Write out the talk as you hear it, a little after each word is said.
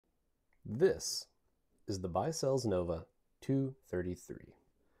This is the Baicells Nova 233.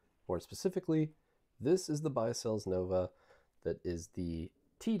 More specifically, this is the Baicells Nova that is the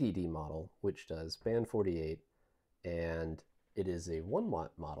TDD model, which does band 48, and it is a 1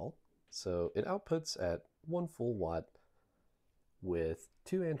 watt model, so it outputs at 1 full watt with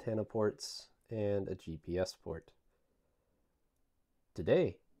 2 antenna ports and a GPS port.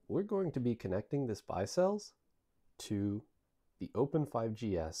 Today, we're going to be connecting this Baicells to the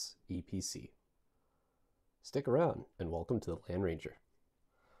Open5GS EPC. Stick around and welcome to the Land Ranger.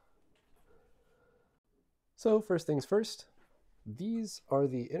 So first things first, these are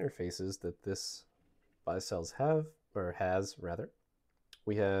the interfaces that this Baicells has.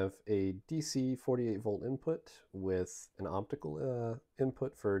 We have a DC 48 volt input with an optical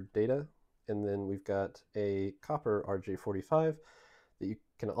input for data, and then we've got a copper RJ45 that you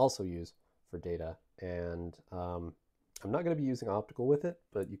can also use for data. And I'm not going to be using optical with it,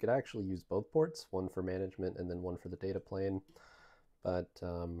 but you could actually use both ports, one for management and then one for the data plane. But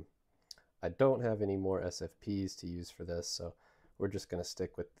I don't have any more SFPs to use for this, so we're just going to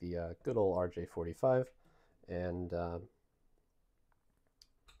stick with the good old RJ45 and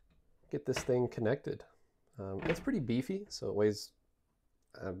get this thing connected. It's pretty beefy, so it weighs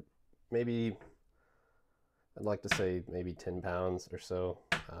maybe, I'd like to say maybe 10 pounds or so.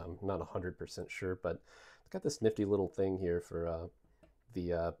 Not 100% sure, but it's got this nifty little thing here for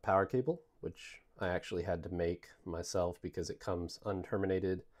the power cable, which I actually had to make myself because it comes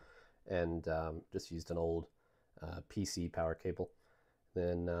unterminated, and just used an old PC power cable.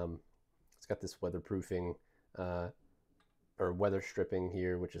 Then it's got this weatherproofing or weather stripping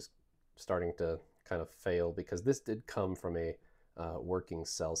here, which is starting to kind of fail because this did come from a working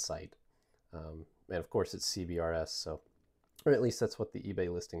cell site. And of course it's CBRS, so, or at least that's what the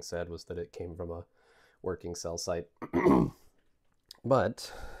eBay listing said, was that it came from a working cell site.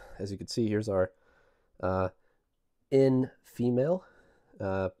 But as you can see, here's our in female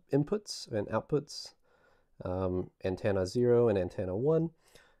inputs and outputs, antenna 0 and antenna 1.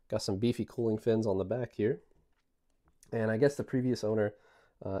 Got some beefy cooling fins on the back here, and I guess the previous owner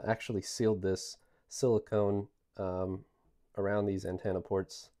actually sealed this silicone around these antenna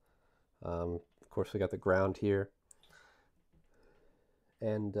ports. Of course, we got the ground here,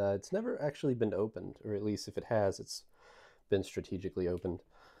 and it's never actually been opened, or at least if it has, it's been strategically opened.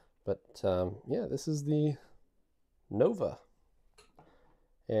 But yeah, this is the Nova,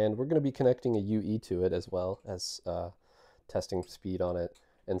 and we're going to be connecting a UE to it as well as testing speed on it.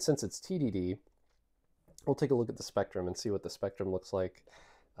 And since it's TDD, we'll take a look at the spectrum and see what the spectrum looks like.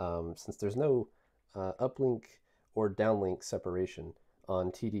 Since there's no uplink or downlink separation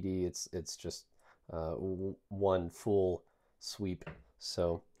on TDD, it's just one full sweep.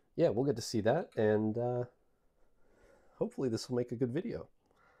 So yeah, we'll get to see that, and hopefully this will make a good video.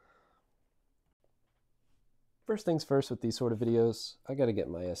 First things first with these sort of videos, I gotta get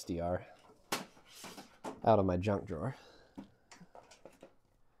my SDR out of my junk drawer.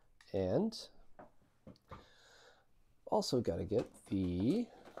 And also gotta get the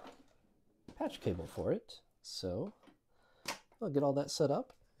patch cable for it. So I'll get all that set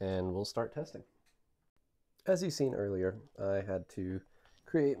up and we'll start testing. As you've seen earlier, I had to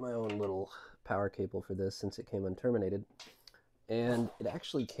create my own little power cable for this since it came unterminated. And it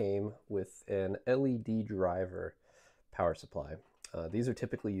actually came with an LED driver power supply. These are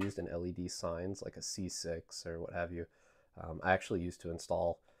typically used in LED signs like a C6 or what have you. I actually used to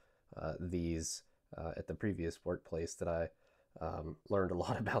install these at the previous workplace that I learned a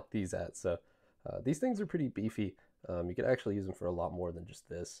lot about these at. So these things are pretty beefy. You could actually use them for a lot more than just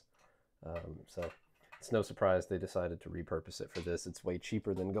this. So it's no surprise they decided to repurpose it for this. It's way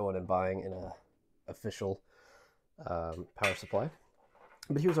cheaper than going and buying an official power supply.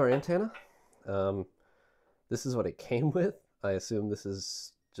 But here's our antenna. This is what it came with. I assume this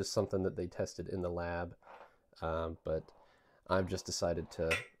is just something that they tested in the lab, but I've just decided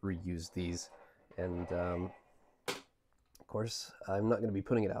to reuse these. And of course, I'm not going to be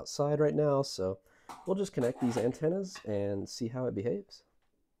putting it outside right now, so we'll just connect these antennas and see how it behaves.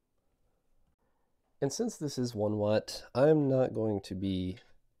 And since this is 1 watt, I'm not going to be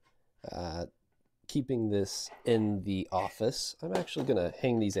keeping this in the office. I'm actually going to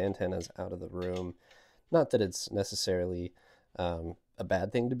hang these antennas out of the room. Not that it's necessarily a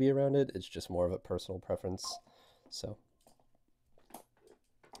bad thing to be around it, it's just more of a personal preference. So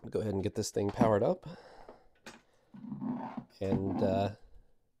I'll go ahead and get this thing powered up and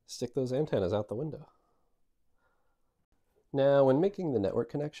stick those antennas out the window. Now, when making the network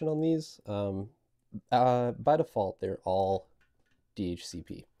connection on these, by default, they're all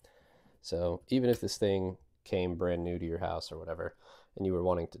DHCP. So even if this thing came brand new to your house or whatever, and you were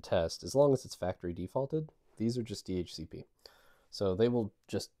wanting to test, as long as it's factory defaulted, these are just DHCP. So they will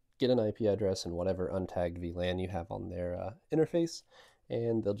just get an IP address and whatever untagged VLAN you have on their interface,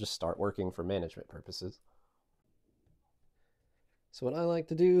 and they'll just start working for management purposes. So what I like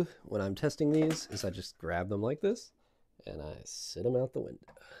to do when I'm testing these is I just grab them like this, and I sit them out the window,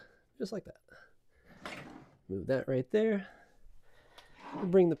 just like that. Move that right there.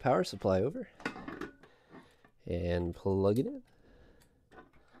 Bring the power supply over and plug it in.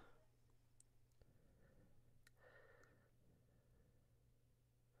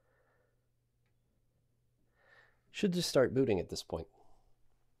 Should just start booting at this point.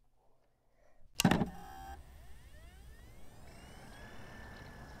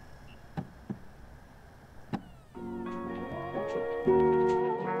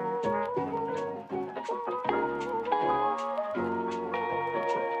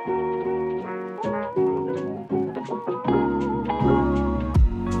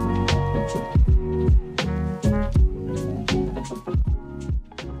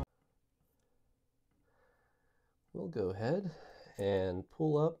 We'll go ahead and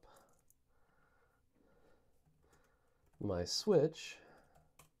pull up my switch.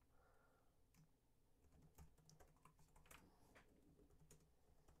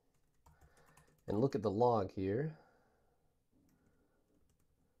 And look at the log here.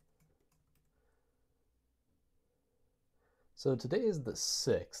 So today is the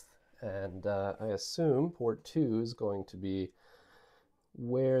 6th, and I assume port 2 is going to be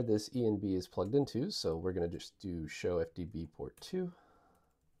where this eNB is plugged into, so we're going to just do show FDB port 2.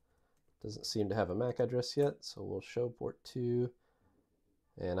 Doesn't seem to have a MAC address yet, so we'll show port 2.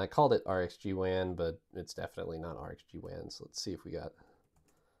 And I called it RxG WAN, but it's definitely not RxG WAN, so let's see if we got...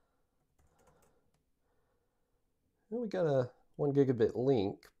 Well, we got a 1 gigabit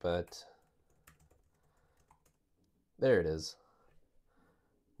link, but there it is.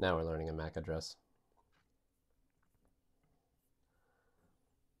 Now we're learning a MAC address.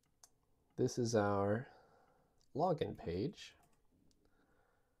 This is our login page.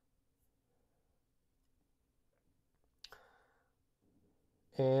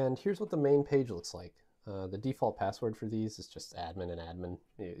 And here's what the main page looks like. The default password for these is just admin and admin,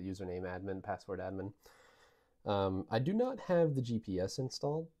 username admin, password admin. I do not have the GPS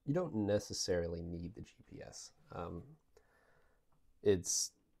installed. You don't necessarily need the GPS.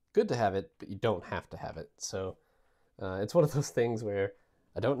 It's good to have it, but you don't have to have it. So it's one of those things where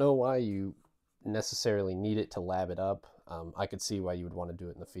I don't know why you necessarily need it to lab it up. I could see why you would want to do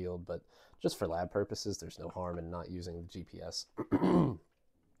it in the field, but just for lab purposes, there's no harm in not using the GPS.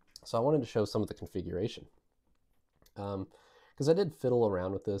 So I wanted to show some of the configuration. Because I did fiddle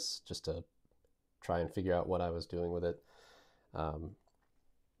around with this just to try and figure out what I was doing with it.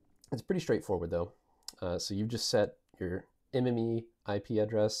 It's pretty straightforward though. So you've just set your MME IP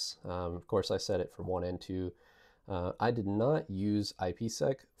address. Of course I set it for 1 and 2. I did not use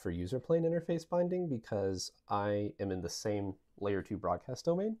IPsec for user plane interface binding because I am in the same layer 2 broadcast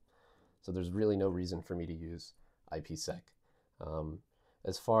domain. So there's really no reason for me to use IPsec.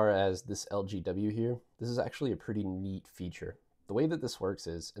 As far as this LGW here, this is actually a pretty neat feature. The way that this works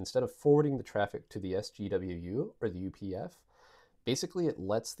is instead of forwarding the traffic to the SGWU or the UPF, basically it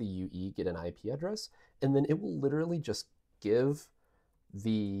lets the UE get an IP address, and then it will literally just give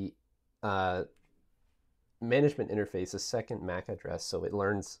the management interface a second MAC address, so it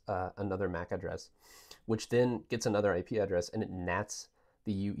learns another MAC address, which then gets another IP address, and it nats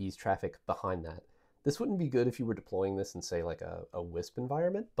the UE's traffic behind that. This wouldn't be good if you were deploying this in, say, like a WISP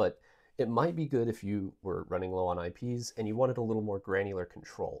environment, but it might be good if you were running low on IPs and you wanted a little more granular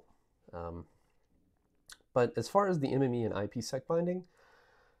control. But as far as the MME and IPsec binding,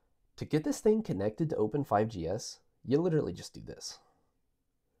 to get this thing connected to Open5GS, you literally just do this.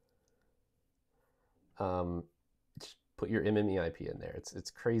 Just put your MME IP in there.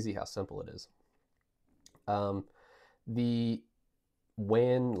 It's crazy how simple it is. The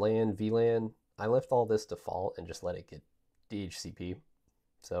WAN, LAN, VLAN, I left all this default and just let it get DHCP.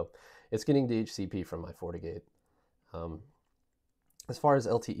 So it's getting DHCP from my FortiGate. As far as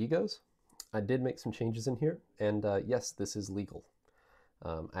LTE goes, I did make some changes in here, and yes, this is legal.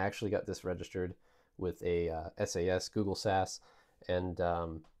 I actually got this registered with a SAS, Google SAS, and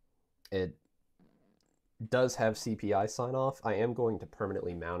it does have CPI sign-off. I am going to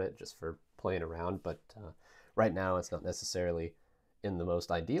permanently mount it just for playing around, but right now it's not necessarily in the most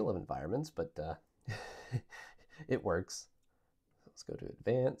ideal of environments, but it works. Let's go to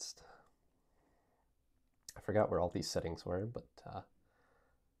advanced. I forgot where all these settings were, but I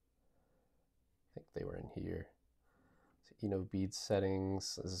think they were in here. So eNodeB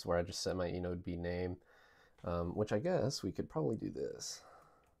settings. This is where I just set my eNodeB name. which I guess we could probably do this.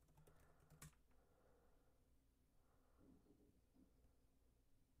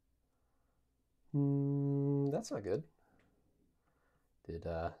 That's not good. Did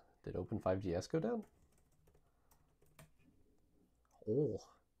Open5GS go down? Oh,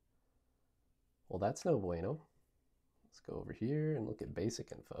 well, that's no bueno. Let's go over here and look at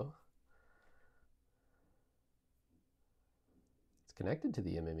basic info. It's connected to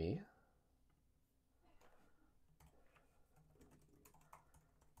the MME.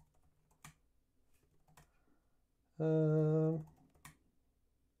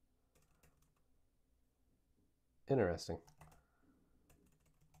 Interesting.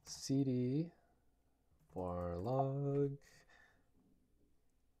 CD for log.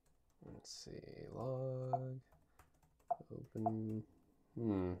 Let's see, log, open,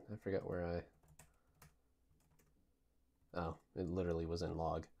 I forgot where oh, it literally was in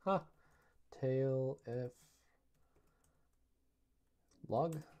log. Huh, tail F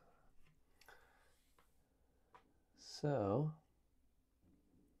log. So,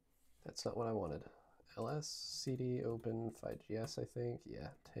 that's not what I wanted. ls cd open5gs, I think, yeah,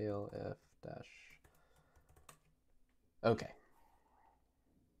 tail F dash, okay.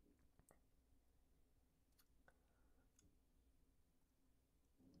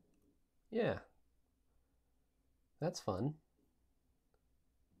 Yeah, that's fun.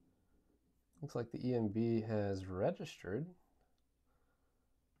 Looks like the eNB has registered.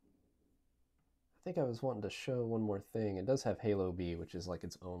 I think I was wanting to show one more thing. It does have Halo B, which is like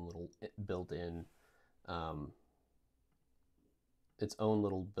its own little built-in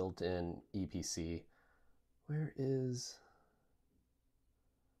EPC. Where is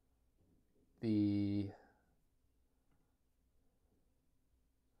the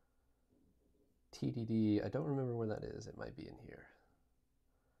TDD? I don't remember where that is. It might be in here.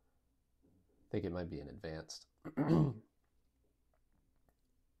 I think it might be in advanced.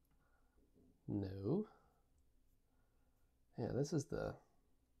 No. Yeah, this is the...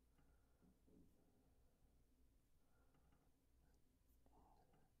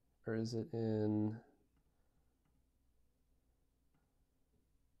 Or is it in...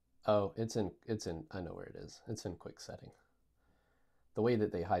 Oh, it's in, I know where it is. It's in quick setting. The way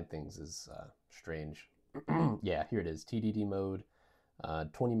that they hide things is strange. Yeah, here it is, TDD mode,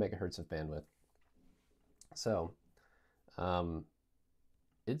 20 megahertz of bandwidth. So,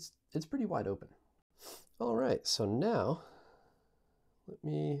 it's pretty wide open. All right, so now let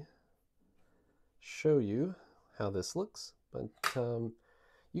me show you how this looks. But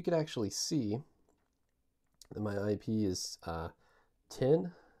you can actually see that my IP is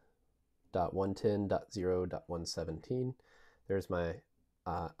 10.110.0.117. There's my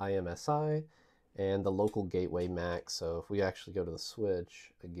IMSI and the local gateway MAC. So if we actually go to the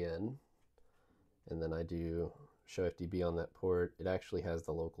switch again, and then I do show FDB on that port, it actually has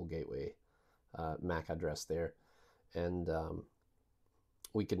the local gateway MAC address there. And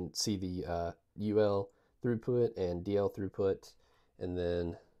we can see the UL throughput and DL throughput. And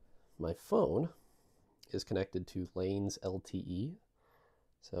then my phone is connected to lanes LTE.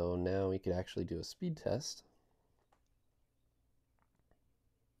 So now we could actually do a speed test.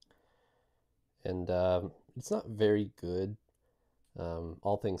 And it's not very good.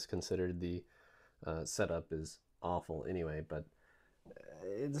 All things considered, the setup is awful anyway, but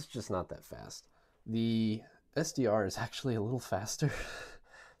it's just not that fast. The SDR is actually a little faster.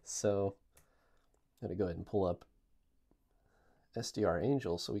 So I'm going to go ahead and pull up SDR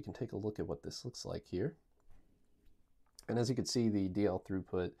Angel so we can take a look at what this looks like here. And as you can see, the DL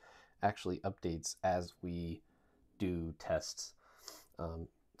throughput actually updates as we do tests.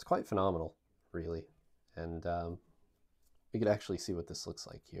 It's quite phenomenal, really. And we could actually see what this looks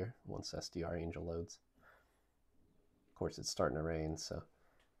like here once SDR Angel loads. Of course, it's starting to rain, so,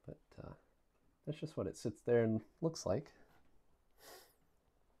 but that's just what it sits there and looks like.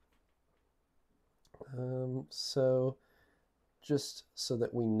 So just so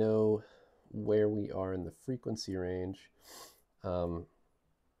that we know where we are in the frequency range, I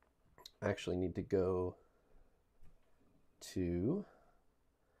actually need to go to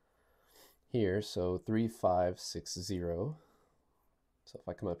here, so 3560. So if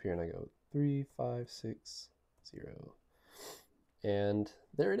I come up here and I go 3560, and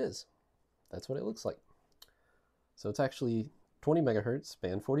there it is. That's what it looks like. So it's actually 20 megahertz,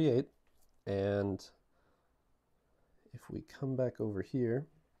 band 48, and if we come back over here,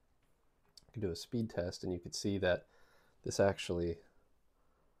 I can do a speed test, and you could see that this actually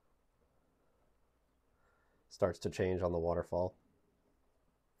starts to change on the waterfall.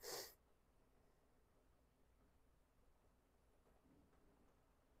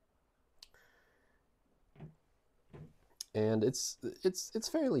 and it's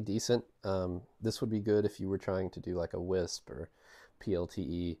fairly decent. This would be good if you were trying to do like a WISP or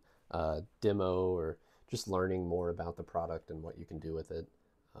PLTE demo, or just learning more about the product and what you can do with it.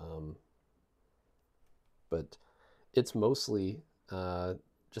 But it's mostly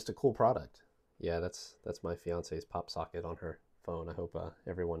just a cool product. Yeah, that's my fiance's pop socket on her phone. I hope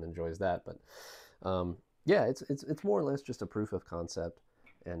everyone enjoys that. But yeah, it's more or less just a proof of concept,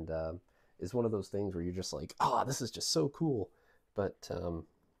 and it's one of those things where you're just like, oh, this is just so cool. But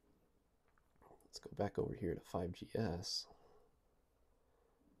let's go back over here to 5GS.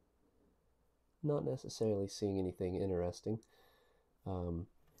 Not necessarily seeing anything interesting.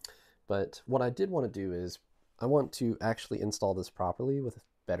 But what I did want to do is I want to actually install this properly with a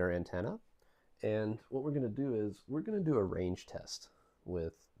better antenna. And what we're going to do is we're going to do a range test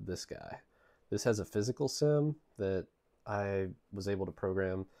with this guy. This has a physical sim that I was able to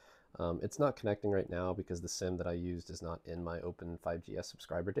program. It's not connecting right now because the sim that I used is not in my Open5GS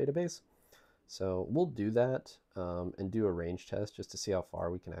subscriber database. So we'll do that and do a range test just to see how far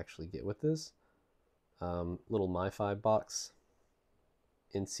we can actually get with this. Little MiFi box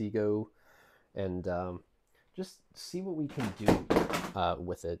in Seago, and just see what we can do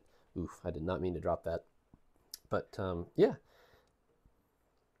with it. Oof, I did not mean to drop that. But yeah,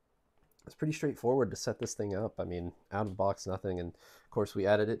 it's pretty straightforward to set this thing up. I mean, out of the box, nothing. And of course, we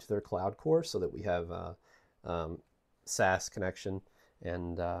added it to their cloud core so that we have SAS connection,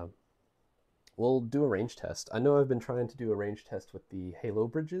 and we'll do a range test. I know I've been trying to do a range test with the Halo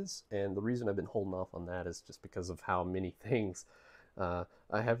bridges, and the reason I've been holding off on that is just because of how many things I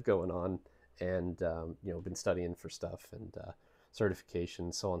have going on, and you know, been studying for stuff and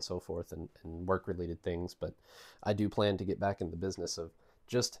certification, so on and so forth, and work-related things. But I do plan to get back in the business of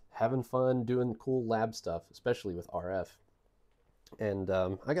just having fun doing cool lab stuff, especially with RF. And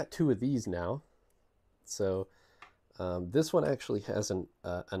I got 2 of these now. So this one actually has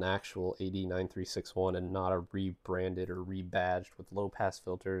an actual AD9361 and not a rebranded or rebadged with low-pass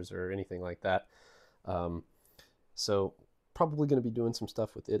filters or anything like that. So probably going to be doing some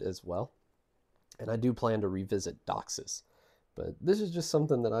stuff with it as well. And I do plan to revisit DOCSIS. But this is just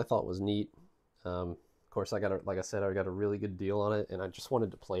something that I thought was neat. Of course, like I said, I got a really good deal on it, and I just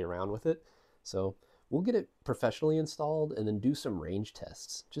wanted to play around with it. So we'll get it professionally installed and then do some range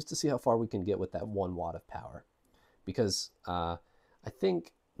tests just to see how far we can get with that 1 watt of power. Because I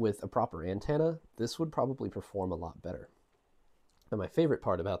think with a proper antenna, this would probably perform a lot better. And my favorite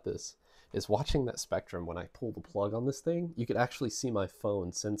part about this is watching that spectrum. When I pull the plug on this thing, you could actually see my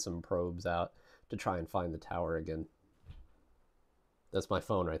phone send some probes out to try and find the tower again. That's my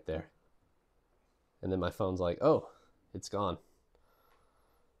phone right there. And then my phone's like, oh, it's gone.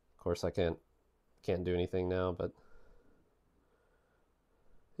 Of course, I can't do anything now, but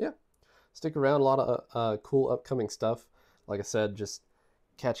yeah. Stick around, a lot of cool upcoming stuff. Like I said, just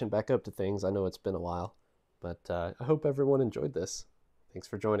catching back up to things. I know it's been a while, but I hope everyone enjoyed this. Thanks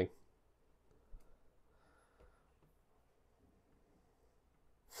for joining.